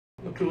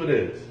Look who it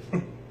is.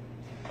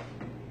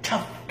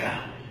 Tough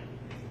guy.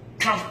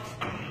 Tough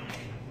guy.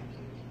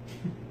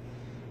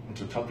 I'm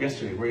so tough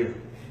yesterday, were you?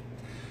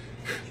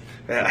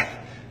 Yeah.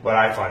 What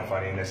I find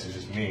funny, and this is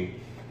just me,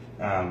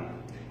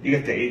 you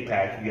get the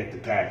 8-pack, you get the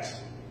packs,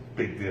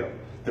 big deal.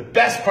 The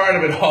best part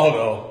of it all,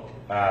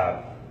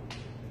 though,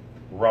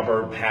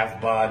 rubber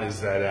half-bod, is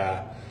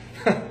that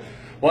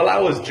while I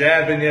was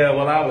jabbing you,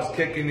 while I was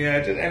kicking you,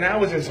 and I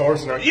was just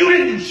horsing around, you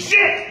didn't do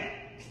shit!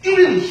 You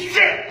didn't do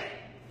shit!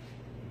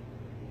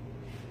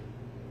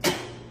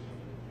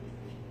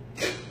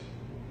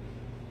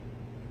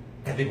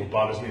 I think what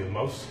bothers me the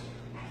most,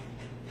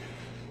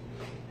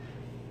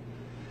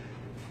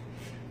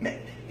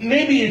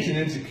 maybe it's an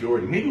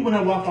insecurity. Maybe when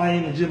I walked by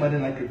in the gym, I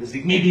didn't like your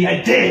physique. Maybe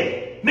I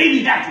did.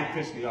 Maybe that's what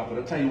pissed me off. But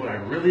I'll tell you what I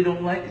really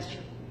don't like is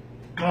your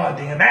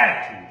goddamn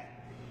attitude.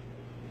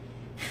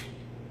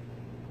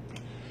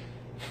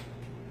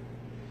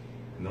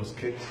 And those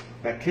kicks,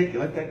 that kick, you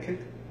like that kick?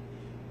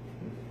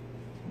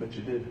 I bet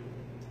you did.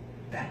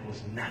 That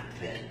was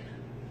nothing.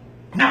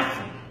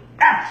 Nothing.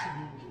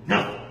 Absolutely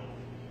nothing.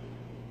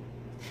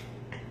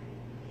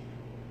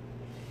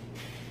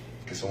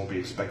 Guess I won't be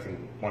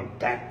expecting one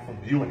back from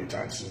you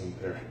anytime soon,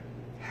 there,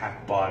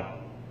 half-bod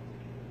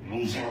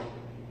loser.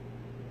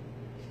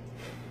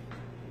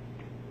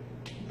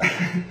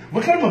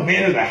 What kind of a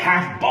man is a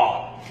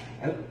half-bod?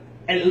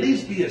 At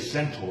least be a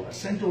centaur. A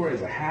centaur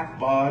is a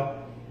half-bod,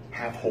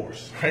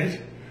 half-horse, right?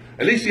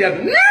 At least you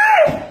have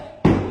no!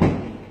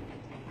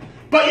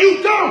 But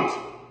you don't!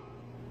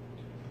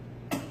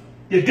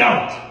 You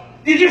don't.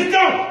 You just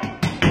don't!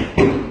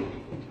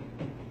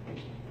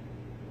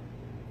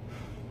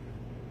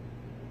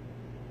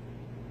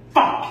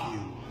 Fuck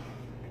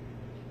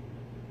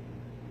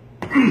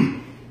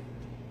you.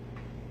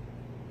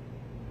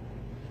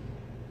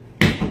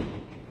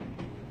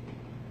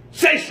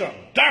 Say something,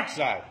 Dark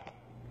Side.